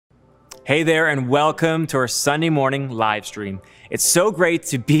Hey there, and welcome to our Sunday morning live stream. It's so great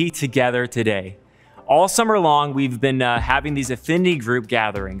to be together today. All summer long, we've been having these affinity group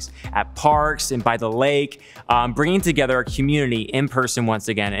gatherings at parks and by the lake, bringing together our community in person once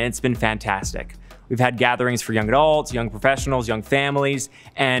again, and it's been fantastic. We've had gatherings for young adults, young professionals, young families,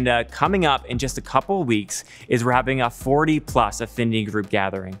 and coming up in just a couple of weeks is we're having a 40+ affinity group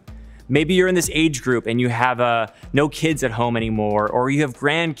gathering. Maybe you're in this age group and you have no kids at home anymore, or you have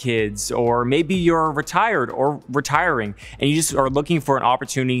grandkids, or maybe you're retired or retiring and you just are looking for an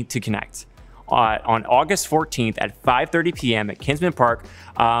opportunity to connect. On August 14th at 5:30 p.m. at Kinsman Park,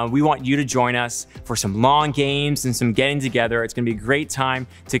 we want you to join us for some long games and some getting together. It's gonna be a great time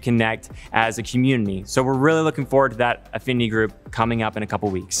to connect as a community. So we're really looking forward to that affinity group coming up in a couple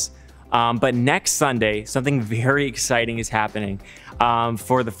weeks. But next Sunday, something very exciting is happening.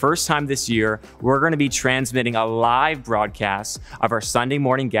 For the first time this year, we're going to be transmitting a live broadcast of our Sunday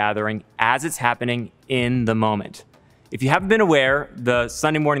morning gathering as it's happening in the moment. If you haven't been aware, the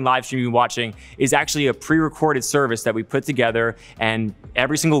Sunday morning live stream you're watching is actually a pre-recorded service that we put together and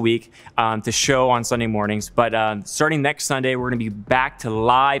every single week to show on Sunday mornings. But starting next Sunday, we're going to be back to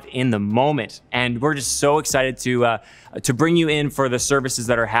live in the moment. And we're just so excited to bring you in for the services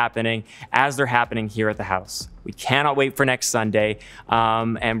that are happening as they're happening here at the house. We cannot wait for next Sunday,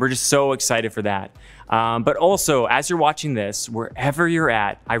 and we're just so excited for that. But also, as you're watching this, wherever you're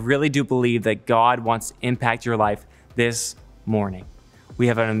at, I really do believe that God wants to impact your life this morning. We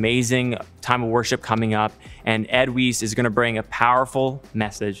have an amazing time of worship coming up, and Ed Weiss is going to bring a powerful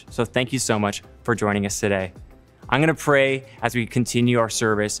message. So thank you so much for joining us today. I'm going to pray as we continue our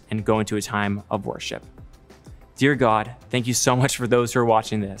service and go into a time of worship. Dear God, thank you so much for those who are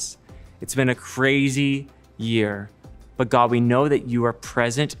watching this. It's been a crazy year, but God, we know that you are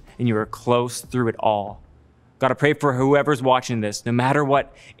present and you are close through it all. God, I pray for whoever's watching this, no matter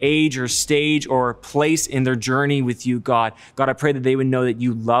what age or stage or place in their journey with you, God. God, I pray that they would know that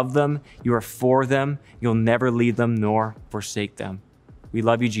you love them, you are for them, you'll never leave them nor forsake them. We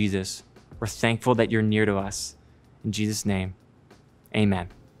love you, Jesus. We're thankful that you're near to us. In Jesus' name, amen.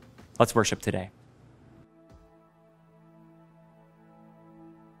 Let's worship today.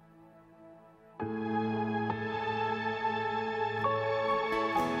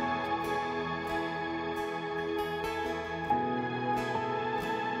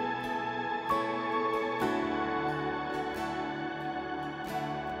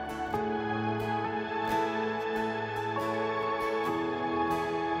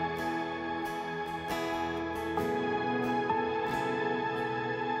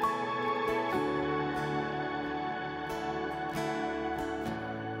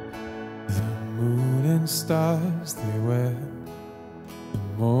 Stars they wept, the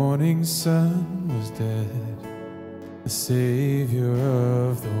morning sun was dead, the Savior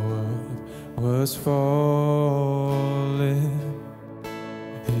of the world was falling,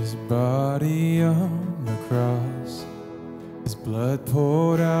 his body on the cross, his blood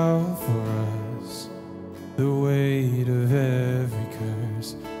poured out for us, the weight of every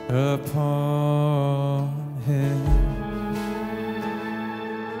curse upon him.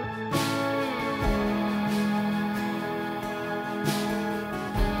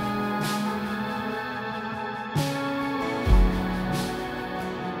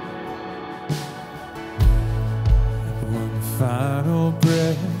 Final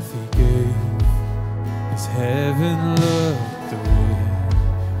breath he gave, as heaven looked away,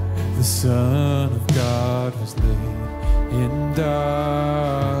 the Son of God was laid in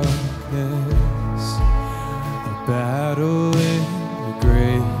darkness, the battle in the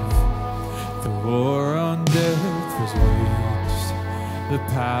grave, the war on death was waged, the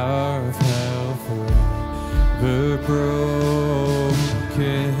power of hell forever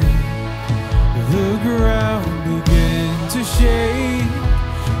broken, the ground began to shake,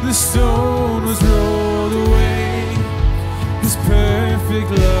 the stone was rolled away, his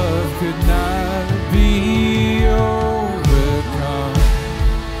perfect love could not be overcome.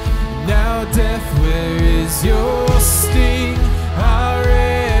 Now death, where is your sting? Our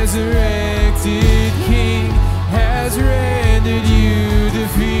resurrected King has rendered you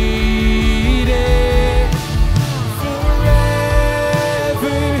defeated.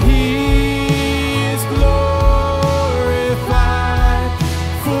 Forever he is glorified,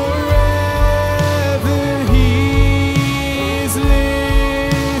 forever he is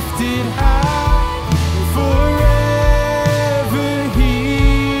lifted high.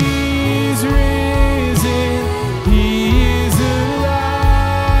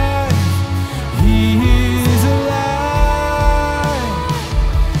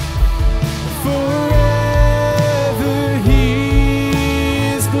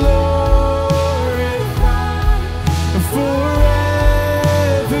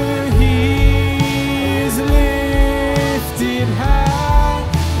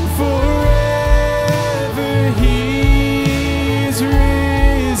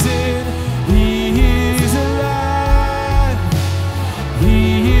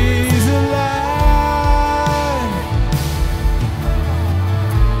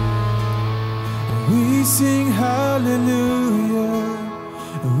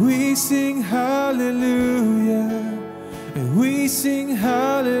 we sing hallelujah, and we sing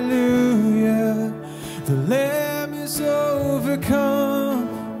hallelujah. The Lamb is overcome,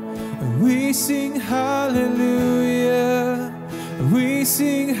 and we sing hallelujah, and we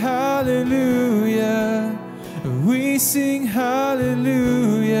sing hallelujah, and we sing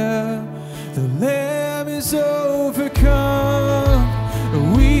hallelujah. The Lamb is overcome,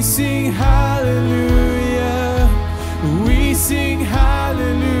 and we sing hallelujah, and we sing hallelujah,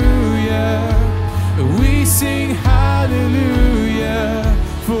 and we sing hallelujah.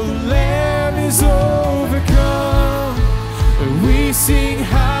 For the Lamb is overcome, and we sing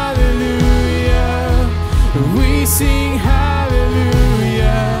hallelujah, and we sing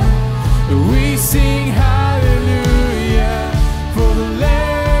hallelujah, and we sing hallelujah. For the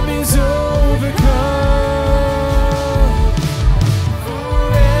Lamb is overcome.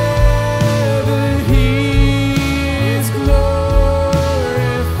 Forever He is glorified.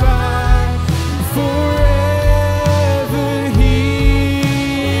 Forever He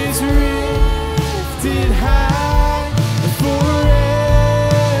is lifted high.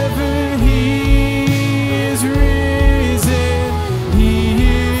 Forever He is risen. He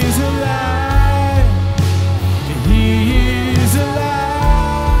is alive. He is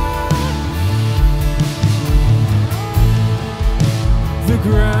alive. The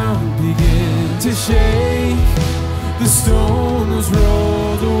ground began to shake. The stone was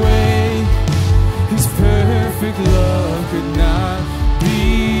rolled away. His perfect love could not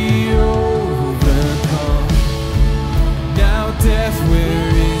be overcome. Now death,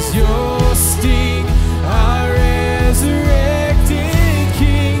 where is your sting? Our resurrected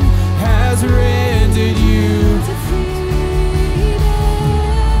King has rendered you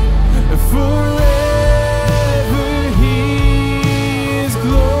forever. He is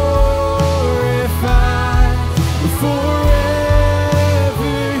glorified.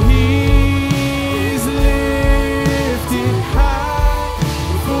 Forever He is lifted high.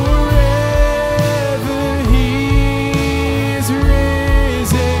 Forever He is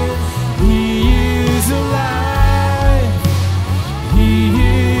risen. He is alive. He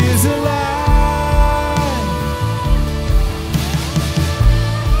is alive.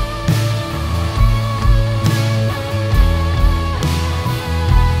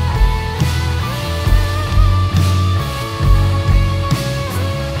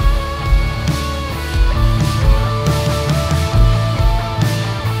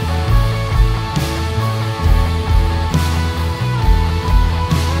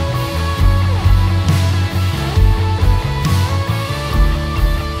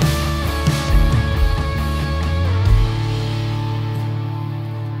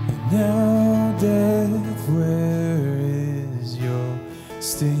 Now death, where is your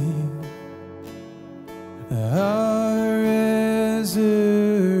sting? Our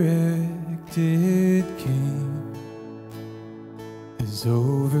resurrected King is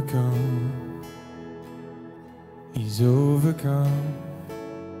overcome. He's overcome.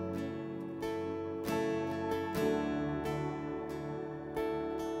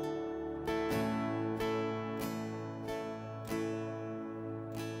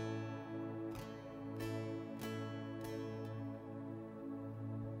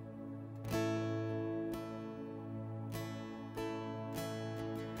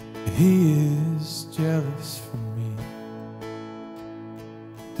 He is jealous for me.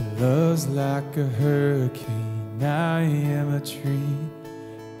 Love's like a hurricane. I am a tree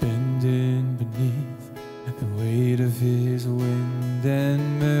bending beneath the weight of His wind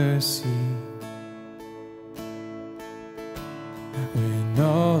and mercy. When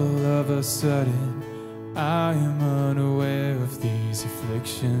all of a sudden I am unaware of these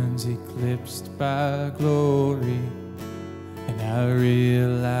afflictions eclipsed by glory, and I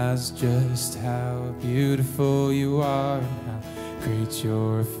realize just how beautiful you are and how great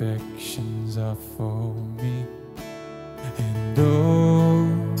your affections are for me. And oh,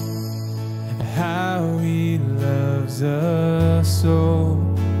 how He loves us all.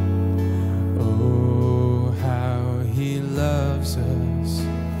 Oh, how He loves us.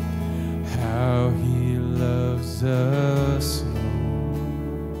 How He loves us all.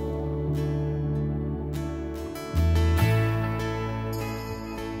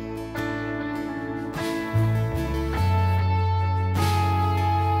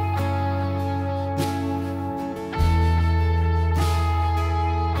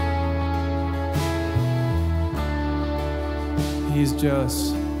 He's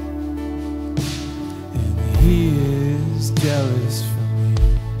jealous, and He is jealous for me.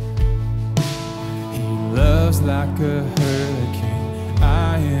 He loves like a hurricane.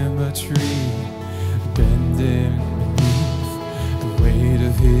 I am a tree bending beneath the weight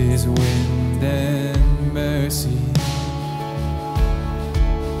of His His wind and mercy.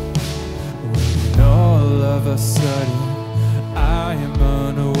 When all of a sudden I am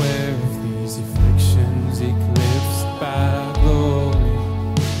unaware of these afflictions eclipsed by glory,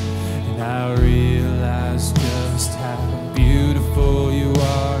 and I realize just how beautiful you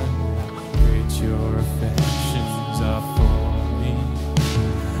are and how great your affections are for me.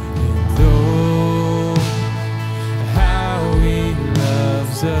 And oh, how He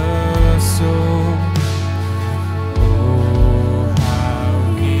loves us so.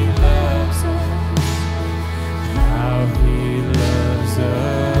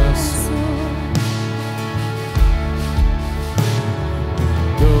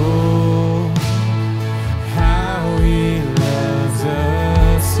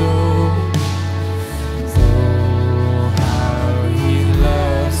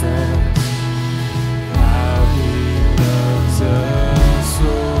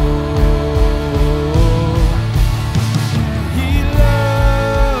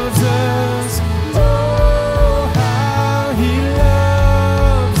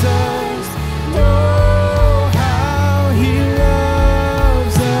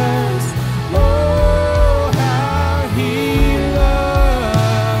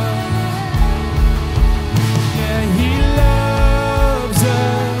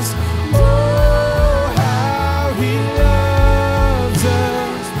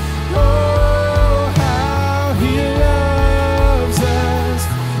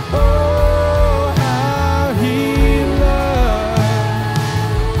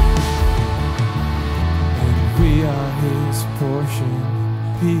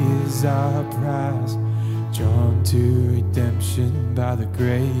 By the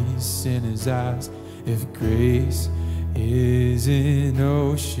grace in His eyes. If grace is an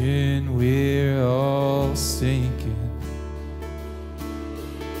ocean, we're all sinking.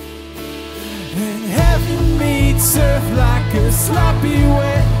 And heaven meets earth like a sloppy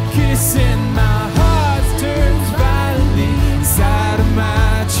wet kiss, and my heart turns violently inside of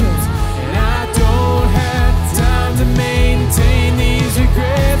my chest. And I don't have time to maintain these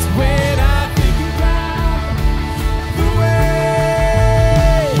regrets when I think about the way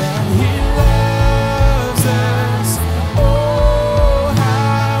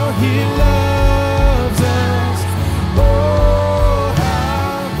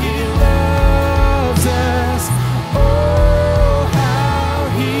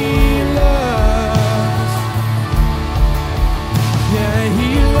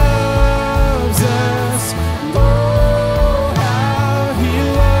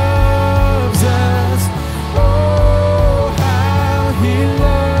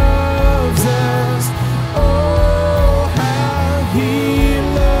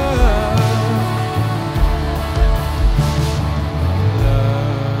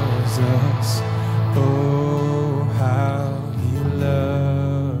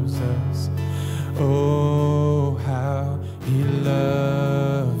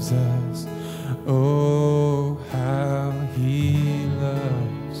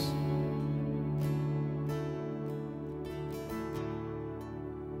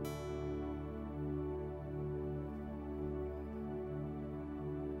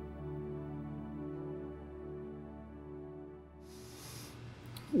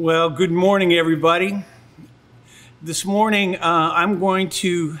Well, good morning, everybody. This morning, I'm going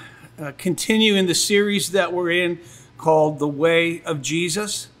to continue in the series that we're in called The Way of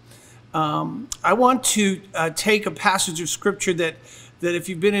Jesus. I want to take a passage of scripture that if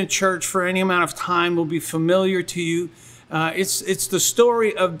you've been in church for any amount of time will be familiar to you. It's the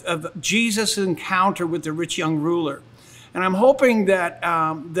story of Jesus' encounter with the rich young ruler. And I'm hoping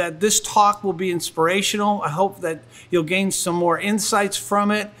that this talk will be inspirational. I hope that you'll gain some more insights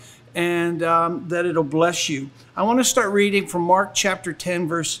from it and that it'll bless you. I want to start reading from Mark chapter 10,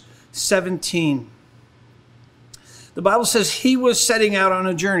 verse 17. The Bible says he was setting out on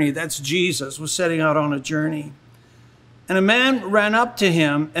a journey. That's Jesus was setting out on a journey. And a man ran up to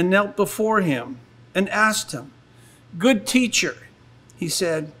him and knelt before him and asked him, "Good teacher," he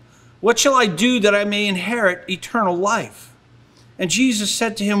said, "what shall I do that I may inherit eternal life?" And Jesus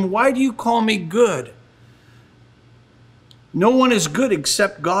said to him, "Why do you call me good? No one is good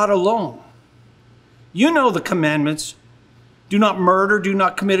except God alone. You know the commandments. Do not murder, do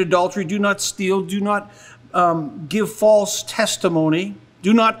not commit adultery, do not steal, do not give false testimony,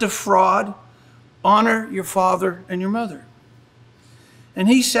 do not defraud, honor your father and your mother." And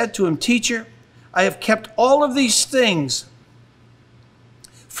he said to him, "Teacher, I have kept all of these things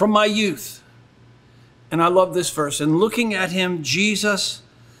from my youth." And I love this verse. And looking at him, Jesus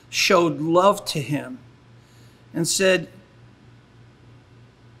showed love to him and said,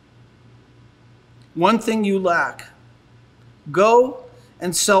 one thing you lack. Go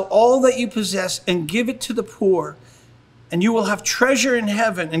and sell all that you possess and give it to the poor, and you will have treasure in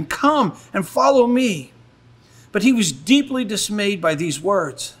heaven, and come and follow me." But he was deeply dismayed by these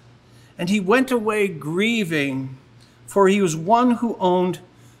words, and he went away grieving, for he was one who owned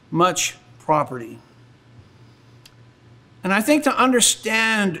much property. And I think to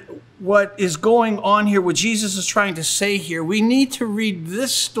understand what is going on here, what Jesus is trying to say here, we need to read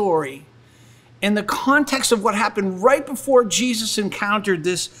this story in the context of what happened right before Jesus encountered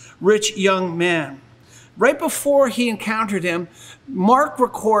this rich young man. Right before he encountered him, Mark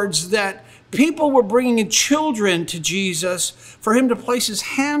records that people were bringing in children to Jesus for him to place his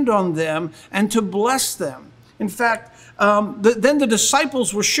hand on them and to bless them. In fact, then the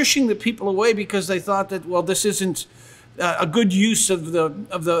disciples were shushing the people away because they thought that, well, this isn't a good use of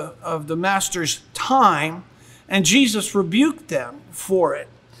the master's time, and Jesus rebuked them for it.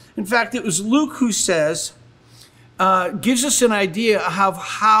 In fact, it was Luke who says, gives us an idea of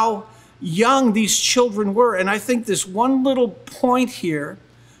how young these children were. And I think this one little point here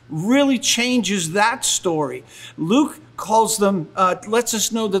really changes that story. Luke calls them, lets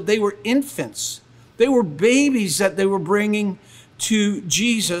us know that they were infants. They were babies that they were bringing to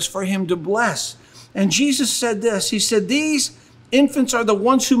Jesus for him to bless. And Jesus said this, he said, "These infants are the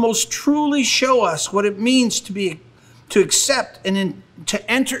ones who most truly show us what it means to accept and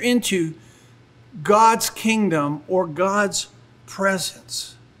to enter into God's kingdom or God's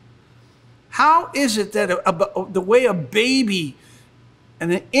presence." How is it that the way a baby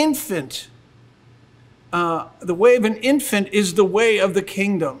and an infant, the way of an infant is the way of the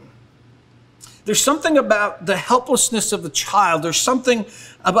kingdom? There's something about the helplessness of the child. There's something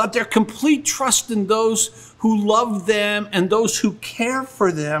about their complete trust in those who love them and those who care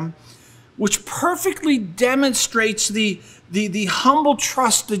for them, which perfectly demonstrates the humble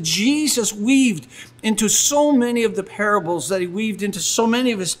trust that Jesus weaved into so many of the parables, that he weaved into so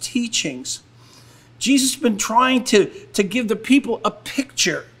many of his teachings. Jesus has been trying to give the people a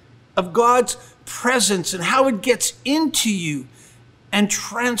picture of God's presence and how it gets into you and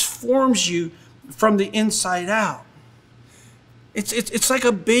transforms you from the inside out. It's like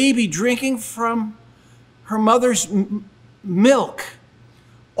a baby drinking from her mother's milk,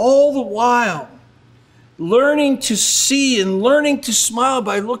 all the while learning to see and learning to smile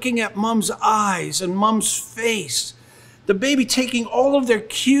by looking at mom's eyes and mom's face. The baby taking all of their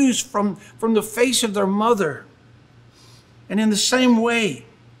cues from the face of their mother. And in the same way,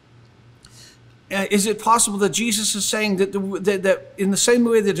 is it possible that Jesus is saying that in the same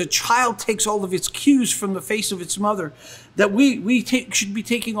way that a child takes all of its cues from the face of its mother, that we should be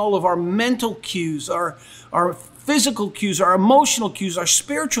taking all of our mental cues, our physical cues, our emotional cues, our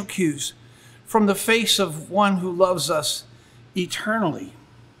spiritual cues from the face of one who loves us eternally?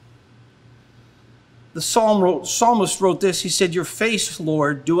 The psalmist wrote this. He said, "Your face,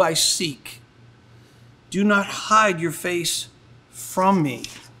 Lord, do I seek. Do not hide your face from me."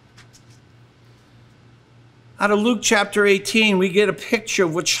 Out of Luke chapter 18, we get a picture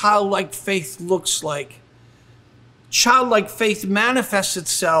of what childlike faith looks like. Childlike faith manifests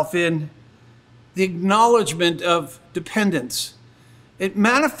itself in the acknowledgement of dependence. It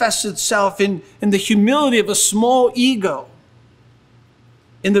manifests itself in the humility of a small ego,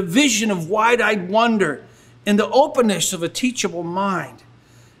 in the vision of wide-eyed wonder, in the openness of a teachable mind,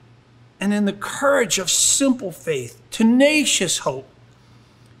 and in the courage of simple faith, tenacious hope,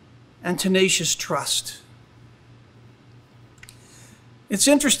 and tenacious trust. It's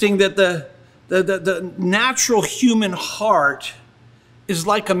interesting that the natural human heart is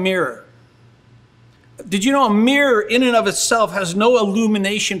like a mirror. Did you know a mirror in and of itself has no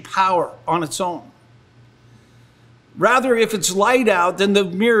illumination power on its own? Rather, if it's light out, then the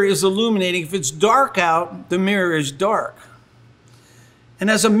mirror is illuminating. If it's dark out, the mirror is dark. And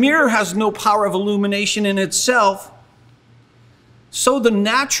as a mirror has no power of illumination in itself, so the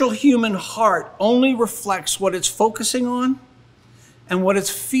natural human heart only reflects what it's focusing on and what it's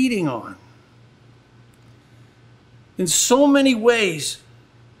feeding on. In so many ways,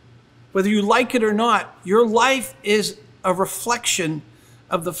 whether you like it or not, your life is a reflection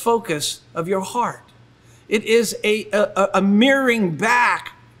of the focus of your heart. It is a mirroring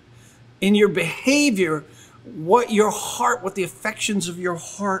back in your behavior what your heart, what the affections of your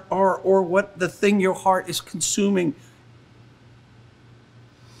heart are, or what the thing your heart is consuming.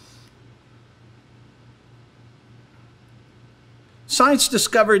 Science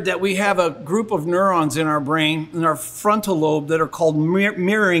discovered that we have a group of neurons in our brain, in our frontal lobe, that are called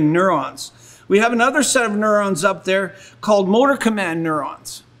mirroring neurons. We have another set of neurons up there called motor command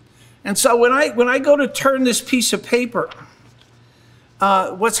neurons. And so when I go to turn this piece of paper,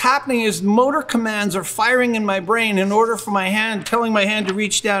 what's happening is motor commands are firing in my brain in order for my hand, telling my hand to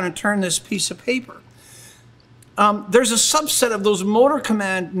reach down and turn this piece of paper. There's a subset of those motor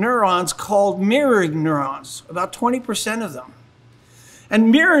command neurons called mirroring neurons, about 20% of them.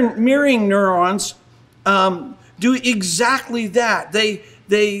 And mirroring neurons do exactly that. They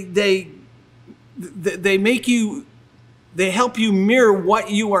help you mirror what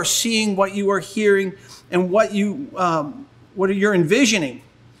you are seeing, what you are hearing, and what you're envisioning.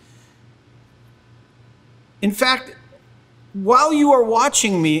 In fact, while you are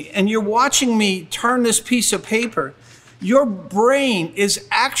watching me and you're watching me turn this piece of paper, your brain is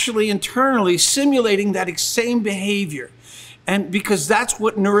actually internally simulating that same behavior. And because that's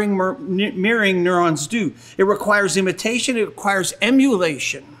what mirroring neurons do. It requires imitation, it requires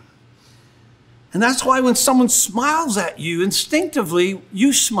emulation. And that's why when someone smiles at you, instinctively,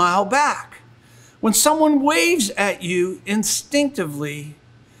 you smile back. When someone waves at you, instinctively,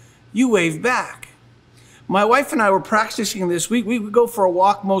 you wave back. My wife and I were practicing this. We would go for a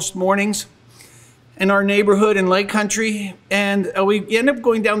walk most mornings in our neighborhood in Lake Country, and we end up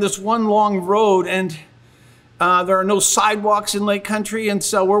going down this one long road, and there are no sidewalks in Lake Country, and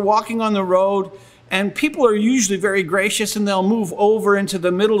so we're walking on the road, and people are usually very gracious, and they'll move over into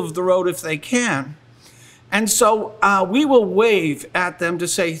the middle of the road if they can. And so we will wave at them to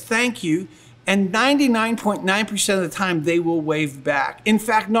say thank you, and 99.9% of the time they will wave back. In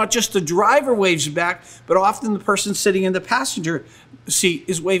fact, not just the driver waves back, but often the person sitting in the passenger seat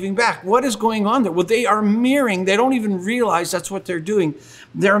is waving back. What is going on there? Well, they are mirroring. They don't even realize that's what they're doing.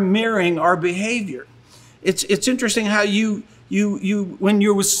 They're mirroring our behavior. It's interesting how when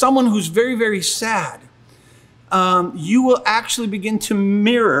you're with someone who's very, very sad, you will actually begin to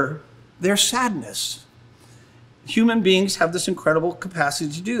mirror their sadness. Human beings have this incredible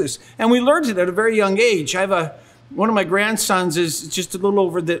capacity to do this. And we learned it at a very young age. I have one of my grandsons is just a little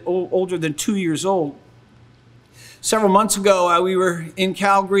older than 2 years old. Several months ago, we were in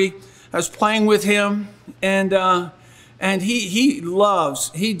Calgary. I was playing with him, and he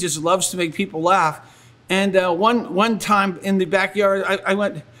just loves to make people laugh. And one time in the backyard, I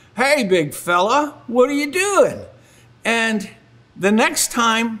went, "Hey, big fella, what are you doing?" And the next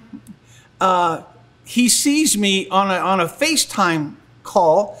time he sees me on a FaceTime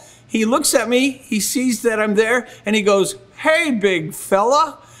call, he looks at me, he sees that I'm there, and he goes, "Hey, big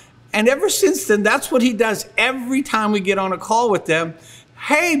fella." And ever since then, that's what he does every time we get on a call with them.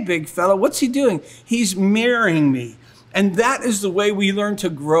 "Hey, big fella," what's he doing? He's mirroring me. And that is the way we learn to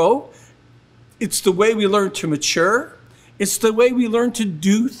grow. It's the way we learn to mature. It's the way we learn to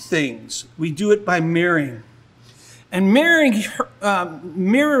do things. We do it by mirroring. And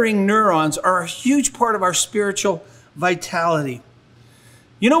mirroring neurons are a huge part of our spiritual vitality.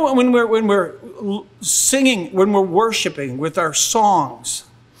 You know, when we're singing, when we're worshiping with our songs,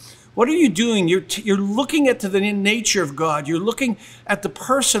 what are you doing? You're looking at the nature of God. You're looking at the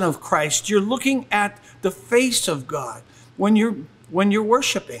person of Christ. You're looking at the face of God when you're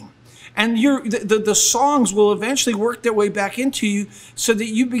worshiping. And the songs will eventually work their way back into you so that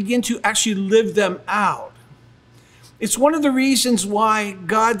you begin to actually live them out. It's one of the reasons why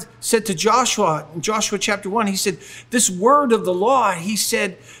God said to Joshua, in Joshua chapter 1, he said, "This word of the law," he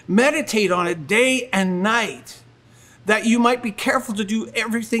said, "meditate on it day and night, that you might be careful to do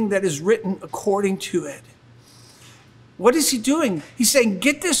everything that is written according to it." What is he doing? He's saying,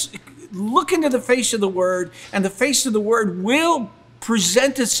 get this, look into the face of the word, and the face of the word will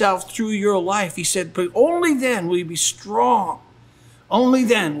present itself through your life. He said, but only then will you be strong. Only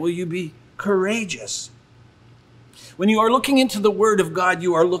then will you be courageous. When you are looking into the word of God,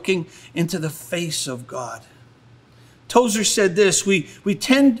 you are looking into the face of God. Tozer said this, we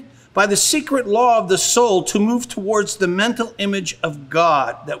tend by the secret law of the soul to move towards the mental image of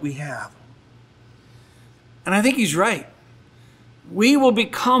God that we have. And I think he's right. We will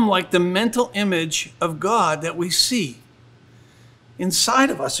become like the mental image of God that we see inside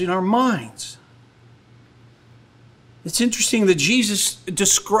of us, in our minds. It's interesting that Jesus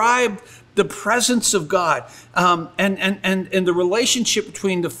described the presence of God and the relationship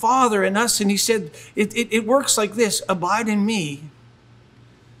between the Father and us. And he said, it works like this: abide in me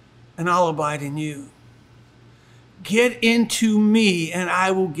and I'll abide in you. Get into me and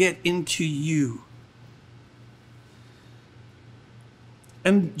I will get into you.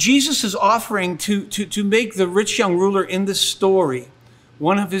 And Jesus is offering to make the rich young ruler in this story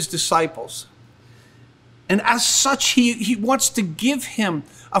one of his disciples. And as such, he wants to give him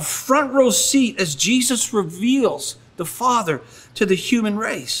a front row seat as Jesus reveals the Father to the human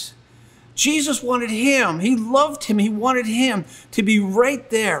race. Jesus wanted him. He loved him. He wanted him to be right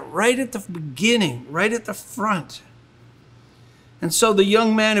there, right at the beginning, right at the front. And so the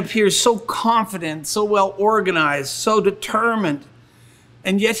young man appears so confident, so well organized, so determined.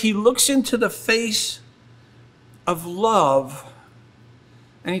 And yet he looks into the face of love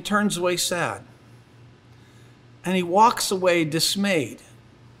and he turns away sad. And he walks away dismayed.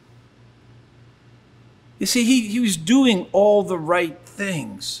 You see, he was doing all the right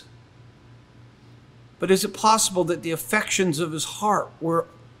things. But is it possible that the affections of his heart were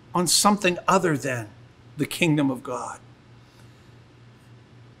on something other than the kingdom of God?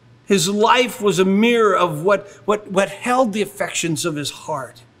 His life was a mirror of what held the affections of his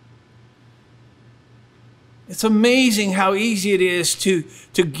heart. It's amazing how easy it is to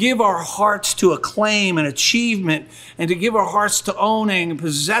give our hearts to acclaim and achievement and to give our hearts to owning and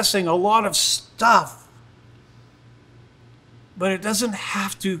possessing a lot of stuff. But it doesn't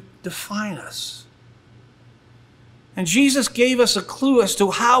have to define us. And Jesus gave us a clue as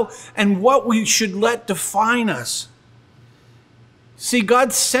to how and what we should let define us. See,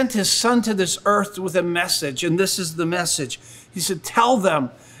 God sent his son to this earth with a message, and this is the message. He said, tell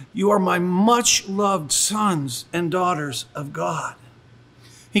them, you are my much loved sons and daughters of God.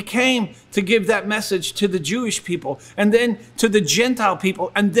 He came to give that message to the Jewish people, and then to the Gentile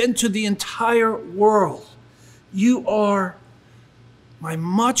people, and then to the entire world. You are my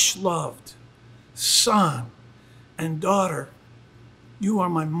much loved son and daughter. You are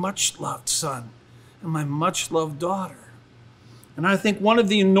my much loved son and my much loved daughter. And I think one of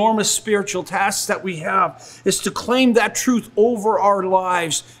the enormous spiritual tasks that we have is to claim that truth over our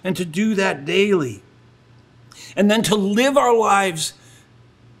lives and to do that daily. And then to live our lives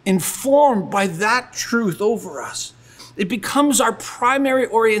informed by that truth over us. It becomes our primary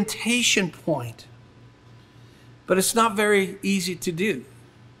orientation point. But it's not very easy to do.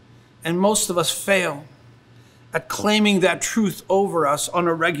 And most of us fail at claiming that truth over us on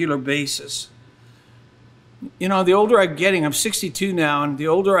a regular basis. You know, the older I'm getting, I'm 62 now, and the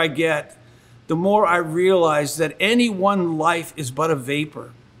older I get, the more I realize that any one life is but a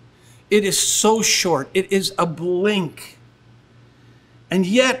vapor. It is so short. It is a blink. And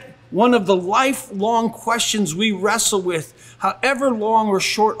yet, one of the lifelong questions we wrestle with, however long or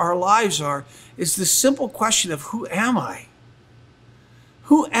short our lives are, is the simple question of, who am I?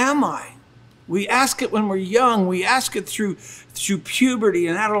 Who am I? We ask it when we're young. We ask it through puberty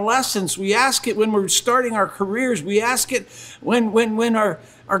and adolescence. We ask it when we're starting our careers. We ask it when our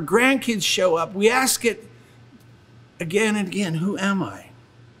grandkids show up. We ask it again and again, who am I?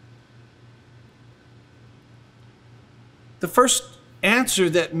 The first answer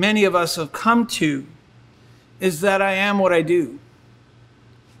that many of us have come to is that I am what I do.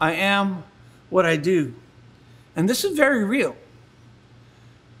 I am what I do. And this is very real.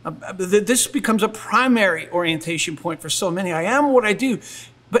 This becomes a primary orientation point for so many. I am what I do.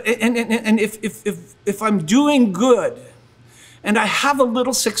 But and if I'm doing good and I have a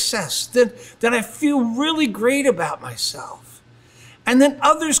little success, then I feel really great about myself. And then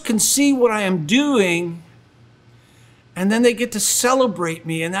others can see what I am doing, and then they get to celebrate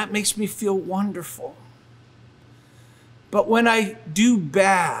me, and that makes me feel wonderful. But when I do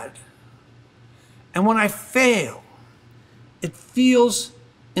bad and when I fail, it feels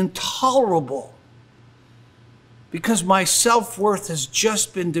intolerable because my self-worth has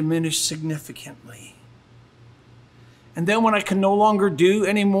just been diminished significantly. And then when I can no longer do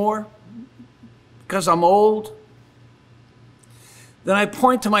anymore because I'm old, then I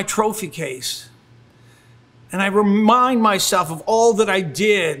point to my trophy case and I remind myself of all that I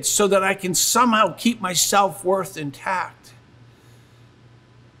did so that I can somehow keep my self-worth intact.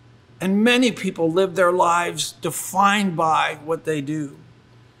 And many people live their lives defined by what they do.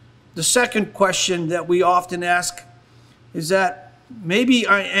 The second question that we often ask is that maybe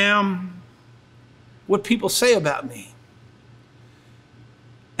I am what people say about me.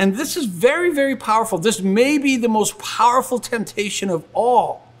 And this is very, very powerful. This may be the most powerful temptation of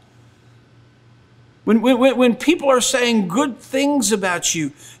all. When people are saying good things about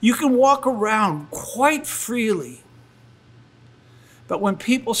you, you can walk around quite freely. But when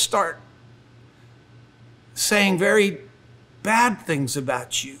people start saying very bad things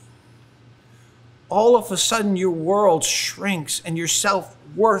about you, all of a sudden your world shrinks and your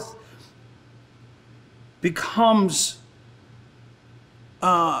self-worth becomes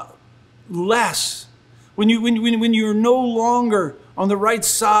less. When you're no longer on the right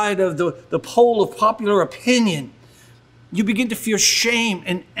side of the pole of popular opinion, you begin to feel shame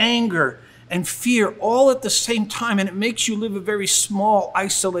and anger and fear all at the same time, and it makes you live a very small,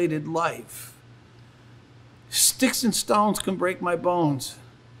 isolated life. Sticks and stones can break my bones,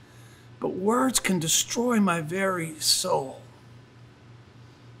 but words can destroy my very soul.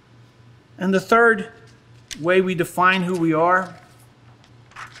 And the third way we define who we are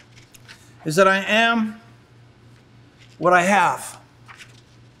is that I am what I have.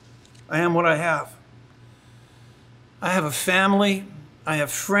 I am what I have. I have a family. I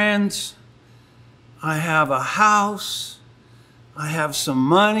have friends. I have a house. I have some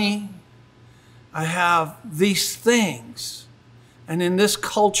money. I have these things. And in this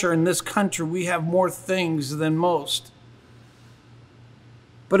culture, in this country, we have more things than most.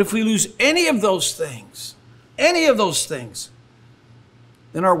 But if we lose any of those things,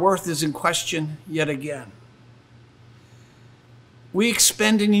 then our worth is in question yet again. We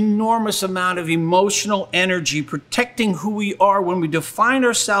expend an enormous amount of emotional energy protecting who we are when we define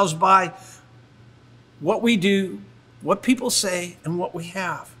ourselves by what we do, what people say, and what we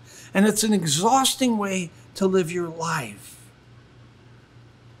have. And it's an exhausting way to live your life.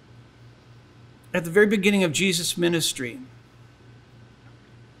 At the very beginning of Jesus' ministry,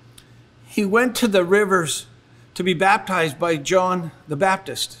 he went to the rivers to be baptized by John the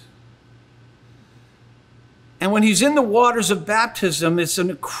Baptist. And when he's in the waters of baptism, it's an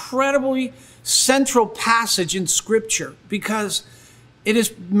incredibly central passage in Scripture, because it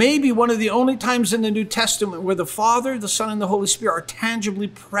is maybe one of the only times in the New Testament where the Father, the Son, and the Holy Spirit are tangibly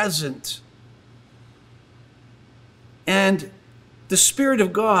present. And the Spirit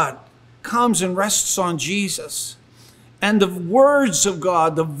of God comes and rests on Jesus. And the words of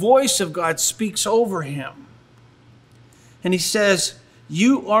God, the voice of God speaks over him. And he says,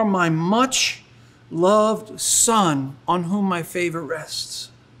 "You are my much loved Son, on whom my favor rests."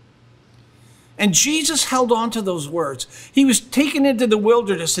 And Jesus held on to those words. He was taken into the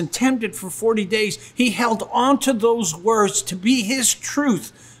wilderness and tempted for 40 days. He held on to those words to be his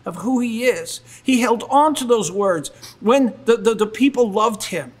truth of who he is. He held on to those words when the people loved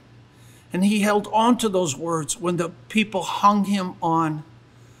him. And he held on to those words when the people hung him on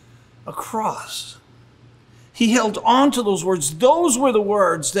a cross. He held on to those words. Those were the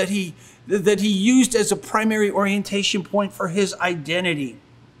words that he used as a primary orientation point for his identity.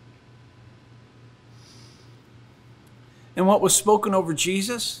 And what was spoken over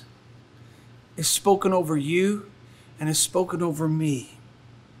Jesus is spoken over you and is spoken over me.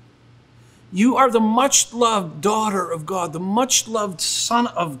 You are the much-loved daughter of God, the much-loved Son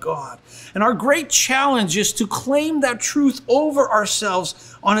of God. And our great challenge is to claim that truth over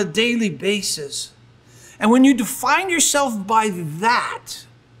ourselves on a daily basis. And when you define yourself by that,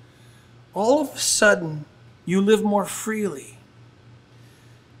 all of a sudden, you live more freely.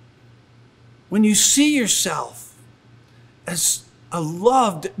 When you see yourself as a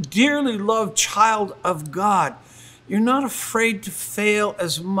loved, dearly loved child of God, you're not afraid to fail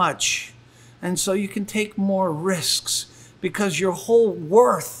as much. And so you can take more risks because your whole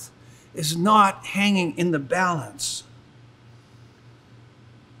worth is not hanging in the balance.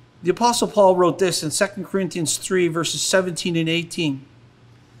 The Apostle Paul wrote this in 2 Corinthians 3, verses 17 and 18.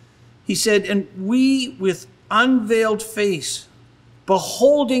 He said, "And we with unveiled face,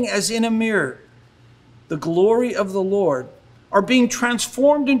 beholding as in a mirror the glory of the Lord, are being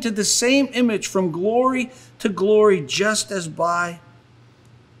transformed into the same image from glory to glory, just as by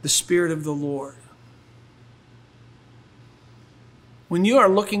the Spirit of the Lord." When you are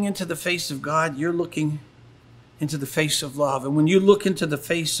looking into the face of God, you're looking into the face of love. And when you look into the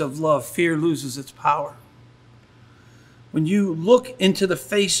face of love, fear loses its power. When you look into the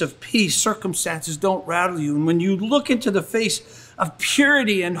face of peace, circumstances don't rattle you. And when you look into the face of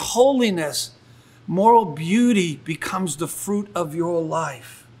purity and holiness, moral beauty becomes the fruit of your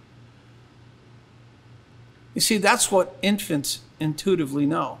life. You see, that's what infants intuitively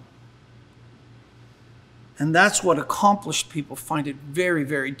know. And that's what accomplished people find it very,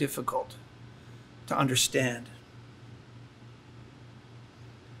 very difficult to understand.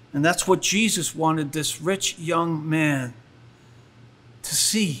 And that's what Jesus wanted this rich young man to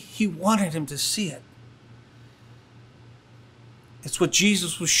see. He wanted him to see it. It's what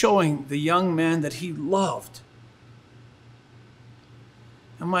Jesus was showing the young man that he loved.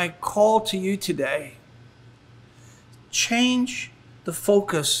 And my call to you today, change the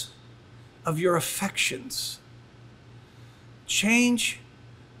focus of your affections. Change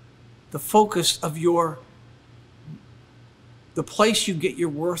the focus of the place you get your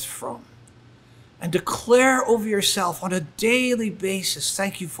worth from. And declare over yourself on a daily basis,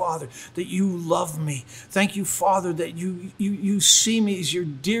 "Thank you, Father, that you love me. Thank you, Father, that you see me as your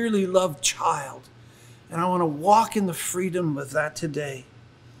dearly loved child. And I want to walk in the freedom of that today."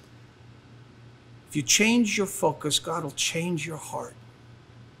 If you change your focus, God will change your heart.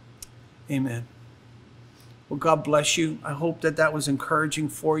 Amen. Well, God bless you. I hope that was encouraging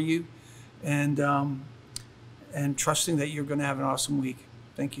for you, and trusting that you're going to have an awesome week.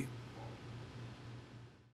 Thank you.